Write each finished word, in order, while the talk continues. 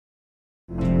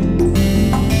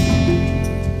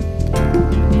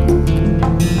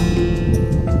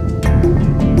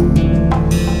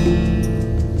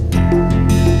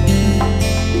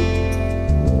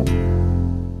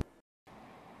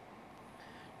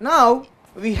Now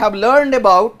we have learned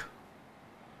about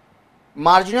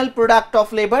marginal product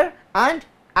of labor and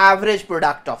average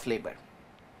product of labor.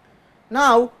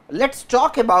 Now let us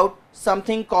talk about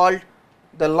something called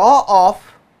the law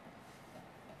of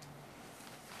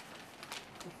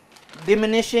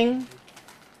diminishing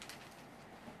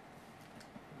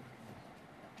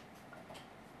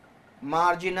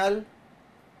marginal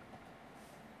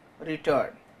return.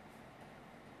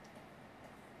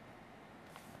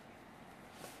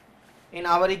 In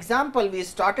our example, we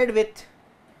started with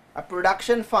a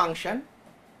production function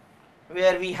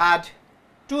where we had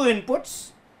two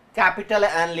inputs, capital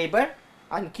and labor,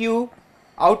 and Q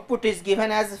output is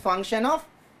given as a function of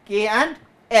K and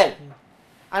L.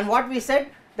 And what we said,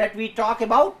 that we talk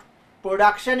about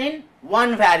production in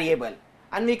one variable,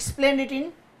 and we explained it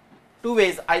in two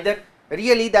ways. Either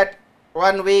really that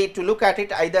one way to look at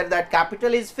it, either that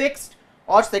capital is fixed,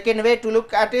 or second way to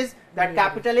look at is that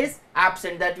capital is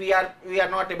absent, that we are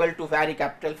not able to vary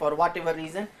capital for whatever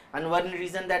reason. And one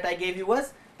reason that I gave you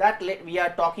was that we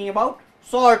are talking about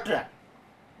short run.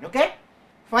 Okay,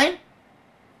 fine.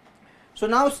 So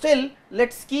now still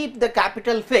let's keep the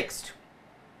capital fixed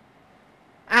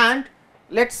and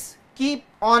let's keep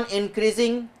on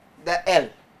increasing the L.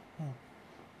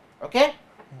 Okay,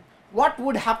 what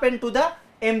would happen to the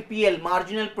MPL,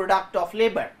 marginal product of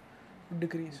labor?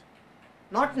 Decrease.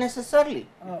 Not necessarily.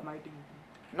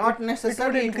 Not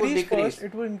necessarily it would decrease.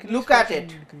 It will increase. Look at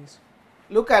it.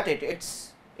 Look at it.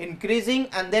 It's increasing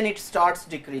and then it starts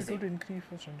decreasing. It would increase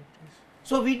first and decrease.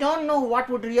 So we don't know what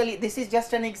would really. This is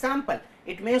just an example.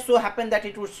 It may so happen that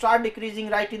it would start decreasing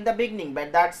right in the beginning,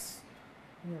 but that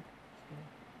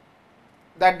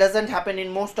doesn't happen in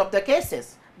most of the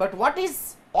cases. But what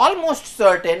is almost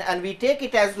certain, and we take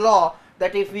it as law,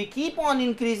 that if we keep on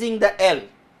increasing the L,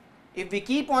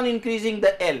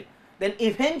 then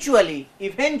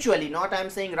eventually, not I am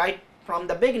saying right from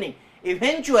the beginning,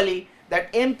 eventually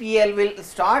that MPL will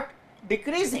start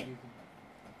decreasing.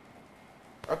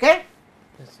 Okay?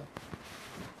 Yes, sir.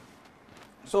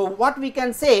 So what we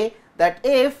can say, that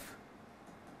if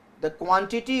the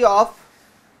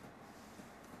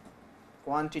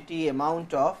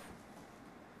amount of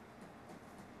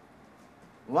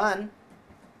one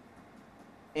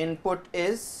input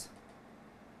is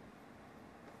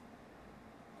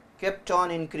kept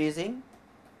on increasing,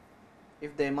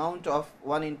 if the amount of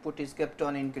one input is kept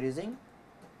on increasing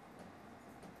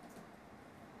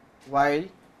while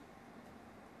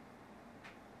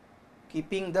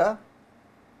keeping the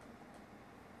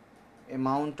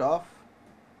amount of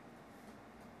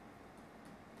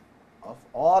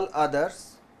all other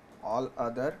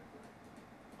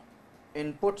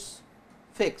inputs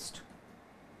fixed.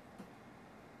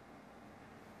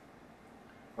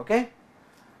 Okay,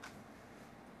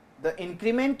 the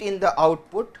increment in the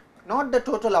output, not the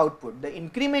total output, the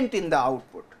increment in the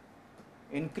output,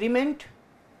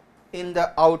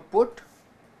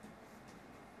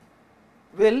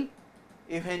 will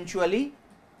eventually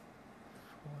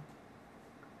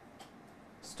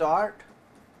start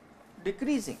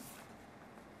decreasing.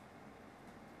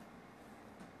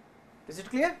 Is it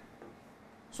clear?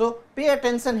 So pay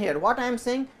attention here. What I am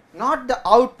saying, not the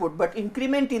output but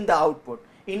increment in the output.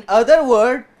 In other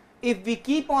words, if we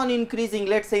keep on increasing,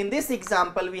 let's say in this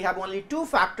example we have only two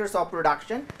factors of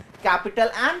production, capital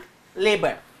and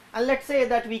labor, and let's say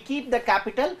that we keep the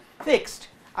capital fixed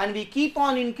and we keep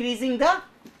on increasing the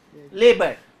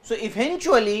labor. So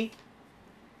eventually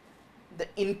the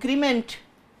increment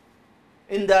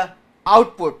in the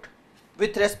output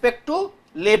with respect to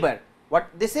labor, what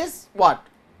this is, what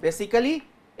basically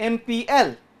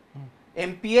MPL,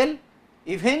 MPL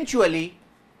eventually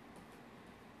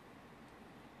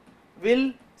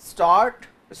will start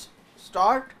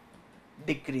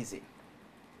decreasing.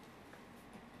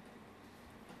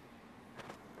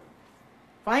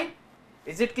 Fine,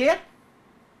 is it clear?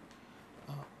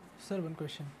 Sir, one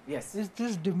question. Yes. Is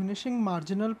this diminishing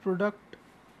marginal product,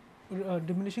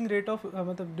 diminishing rate of,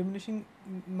 diminishing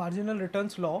marginal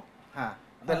returns law?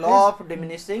 The law of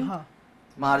diminishing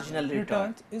marginal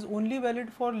returns is only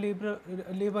valid for labor?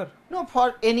 No,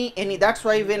 for any. That's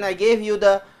why when I gave you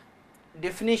the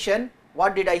definition,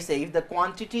 what did I say? If the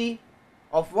quantity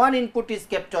of one input is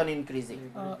kept on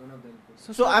increasing.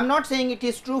 So I am not saying it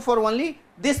is true for only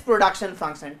this production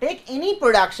function. Take any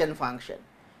production function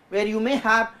where you may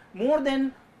have more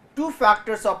than two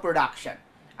factors of production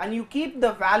and you keep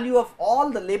the value of all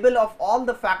the label of all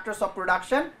the factors of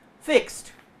production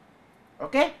fixed,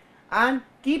 okay, and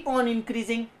keep on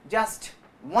increasing just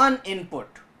one input.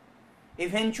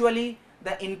 Eventually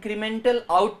the incremental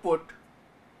output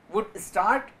would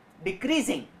start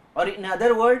decreasing, or in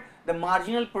other words, the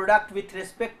marginal product with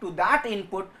respect to that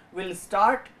input will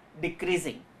start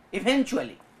decreasing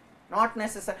eventually, not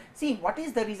necessarily. See, what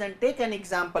is the reason? Take an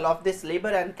example of this labor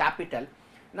and capital.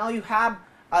 Now you have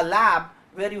a lab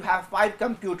where you have 5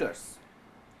 computers.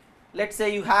 Let's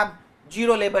say you have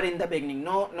 0 labor in the beginning,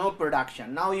 no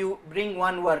production. Now you bring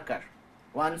 1 worker,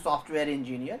 1 software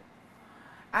engineer,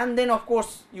 and then of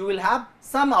course you will have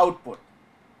some output.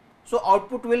 So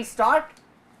output will start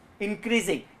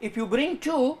increasing. If you bring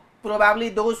 2, probably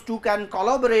those 2 can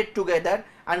collaborate together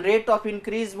and rate of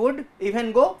increase would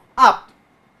even go up.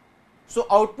 So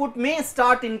output may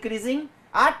start increasing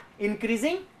at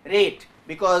increasing rate,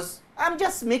 because I am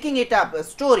just making it up, a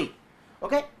story.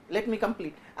 Okay, let me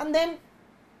complete. And then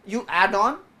you add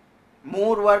on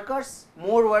more workers,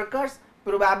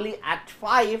 probably at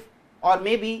 5, or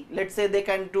maybe let's say they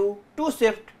can do 2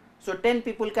 shift, so 10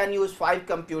 people can use 5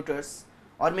 computers,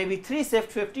 or maybe 3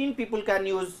 shift, 15 people can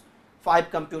use 5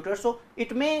 computers. So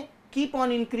it may keep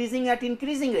on increasing at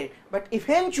increasing rate, but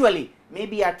eventually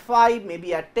maybe at 5,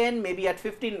 maybe at 10, maybe at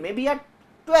 15, maybe at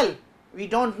 12, we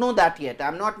don't know that yet. I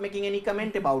am not making any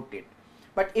comment about it,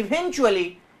 but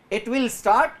eventually it will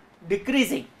start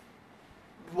decreasing.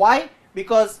 Why?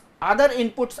 Because other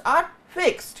inputs are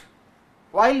fixed,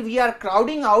 while we are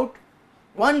crowding out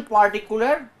one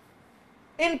particular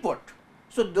input.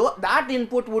 So that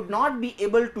input would not be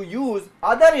able to use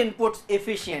other inputs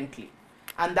efficiently,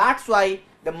 and that's why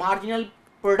the marginal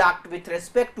product with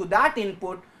respect to that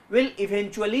input will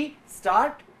eventually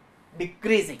start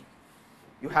decreasing.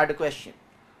 You had a question?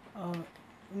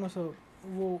 No, sir.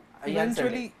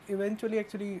 Eventually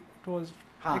Actually it was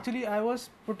actually I was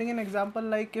putting an example,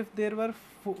 like if there were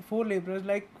 4 laborers,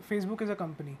 like Facebook is a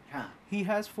company. He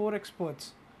has 4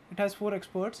 experts. It has 4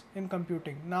 experts in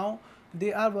computing. Now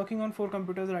they are working on 4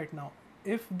 computers right now.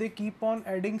 If they keep on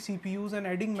adding CPUs and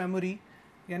adding memory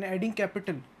and adding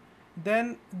capital,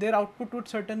 then their output would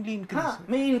certainly increase.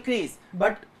 May increase,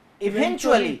 but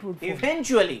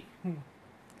eventually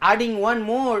adding one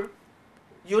more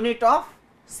unit of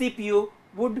CPU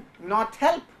would not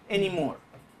help anymore.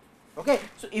 Okay,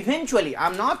 so eventually I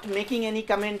am not making any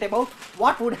comment about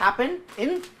what would happen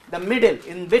in the middle,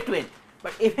 in between,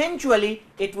 but eventually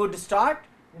it would start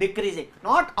decreasing.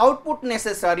 Not output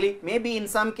necessarily, maybe in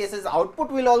some cases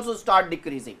output will also start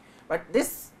decreasing, but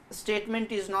this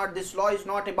statement is not, this law is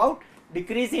not about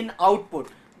decrease in output.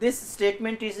 This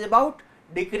statement is about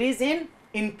decrease in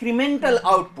incremental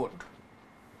output.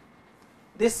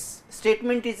 This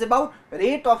statement is about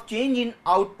rate of change in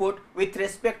output with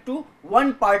respect to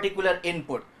one particular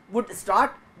input would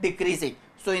start decreasing.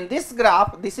 So in this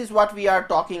graph, this is what we are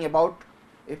talking about.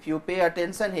 If you pay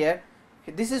attention here,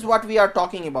 this is what we are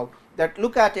talking about. That,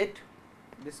 look at it,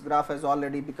 this graph has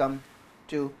already become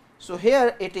 2. So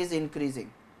here it is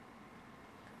increasing,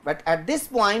 but at this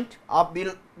point,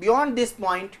 beyond this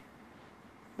point,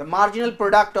 the marginal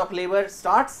product of labor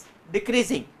starts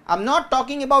decreasing. I am not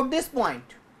talking about this point.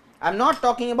 I am not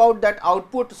talking about that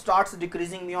output starts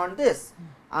decreasing beyond this.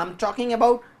 I am talking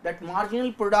about that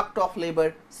marginal product of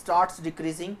labor starts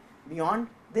decreasing beyond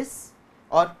this,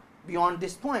 or beyond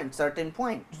this point, certain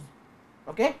points.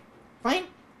 Okay, fine.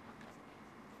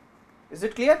 Is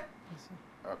it clear? Yes,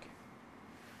 sir. Okay.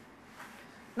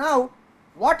 Now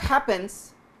what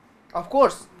happens, of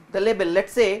course, the label,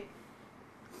 let's say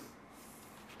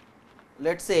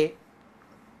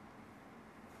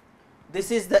this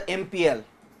is the MPL.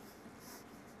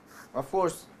 Of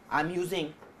course, I am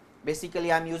using,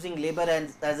 basically I am using labor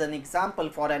as an example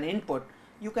for an input.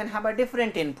 You can have a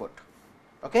different input,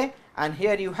 okay, and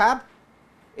here you have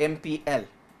MPL,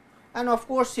 and of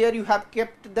course here you have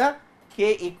kept the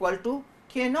K equal to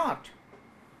K naught.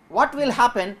 What will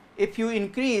happen if you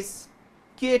increase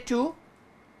K to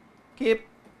K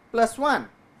plus 1?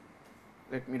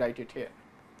 Let me write it here.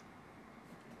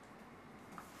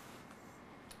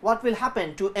 What will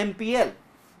happen to MPL?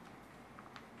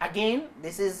 Again,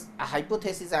 this is a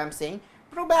hypothesis I am saying,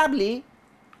 probably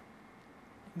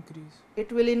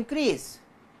it will increase.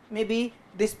 Maybe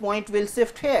this point will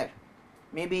shift here.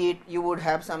 Maybe you would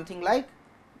have something like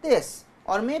this,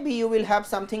 or maybe you will have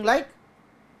something like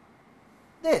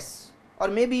this, or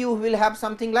maybe you will have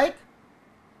something like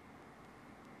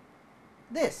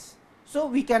this. So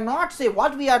we cannot say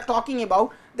what we are talking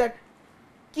about, that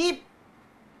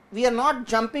we are not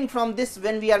jumping from this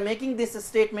when we are making this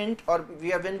statement, or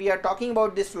when we are talking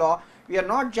about this law, we are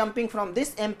not jumping from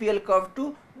this MPL curve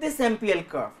to this MPL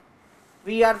curve.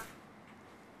 We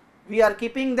are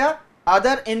keeping the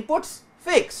other inputs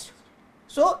fixed.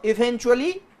 So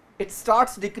eventually it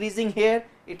starts decreasing here,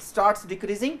 it starts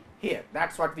decreasing here.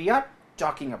 That's what we are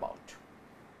talking about.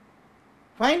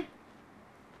 Fine.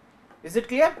 Is it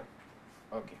clear?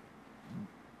 Okay.